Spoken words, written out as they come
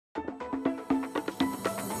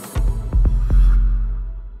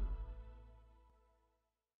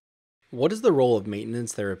What is the role of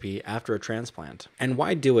maintenance therapy after a transplant? And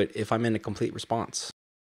why do it if I'm in a complete response?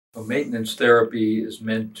 Maintenance therapy is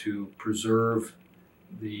meant to preserve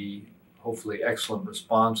the hopefully excellent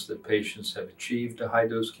response that patients have achieved to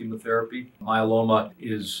high-dose chemotherapy. Myeloma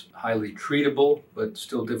is highly treatable, but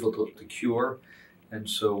still difficult to cure. And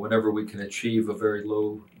so whenever we can achieve a very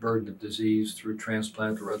low burden of disease through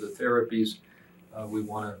transplant or other therapies, we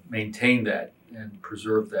want to maintain that and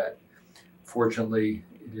preserve that. Fortunately,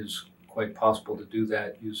 it is quite possible to do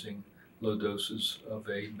that using low doses of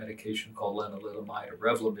a medication called lenalidomide or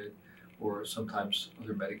Revlimid, or sometimes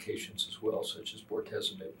other medications as well, such as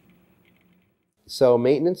bortezomib. So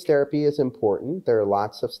maintenance therapy is important. There are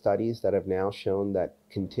lots of studies that have now shown that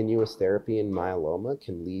continuous therapy in myeloma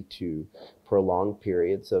can lead to prolonged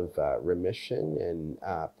periods of remission and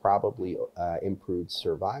probably improved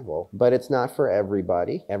survival. But it's not for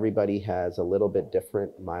everybody. Everybody has a little bit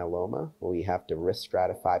different myeloma. We have to risk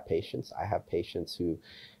stratify patients. I have patients who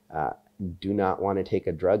do not want to take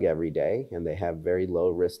a drug every day, and they have very low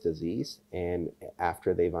risk disease. And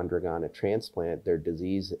after they've undergone a transplant, their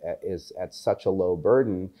disease is at such a low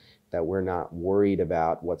burden that we're not worried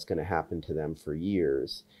about what's going to happen to them for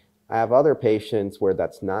years. I have other patients where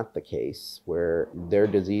that's not the case, where their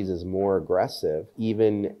disease is more aggressive.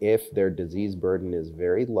 Even if their disease burden is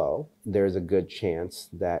very low, there's a good chance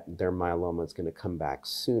that their myeloma is going to come back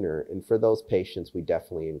sooner. And for those patients, we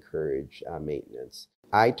definitely encourage maintenance.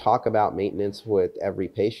 I talk about maintenance with every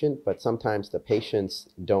patient, but sometimes the patients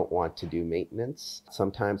don't want to do maintenance.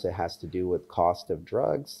 Sometimes it has to do with cost of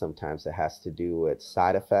drugs. Sometimes it has to do with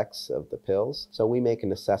side effects of the pills. So we make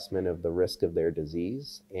an assessment of the risk of their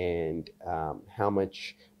disease and how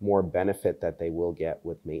much more benefit that they will get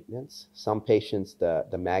with maintenance. Some patients,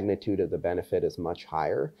 the magnitude of the benefit is much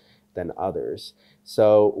higher than others.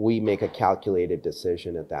 So we make a calculated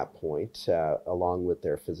decision at that point, along with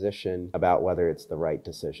their physician, about whether it's the right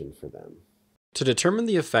decision for them. To determine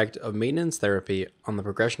the effect of maintenance therapy on the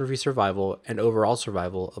progression-free survival and overall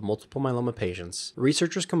survival of multiple myeloma patients,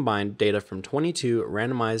 researchers combined data from 22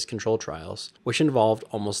 randomized control trials, which involved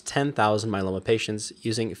almost 10,000 myeloma patients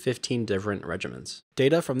using 15 different regimens.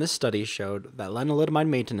 Data from this study showed that lenalidomide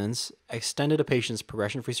maintenance extended a patient's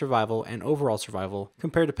progression-free survival and overall survival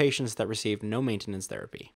compared to patients that received no maintenance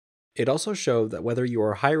therapy. It also showed that whether you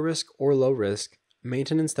are high risk or low risk,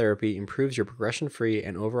 maintenance therapy improves your progression-free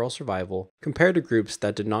and overall survival compared to groups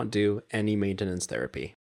that did not do any maintenance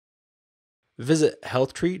therapy. Visit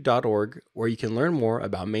healthtreat.org, where you can learn more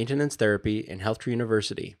about maintenance therapy in Healthtree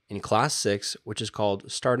University in Class 6, which is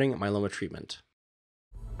called Starting Myeloma Treatment.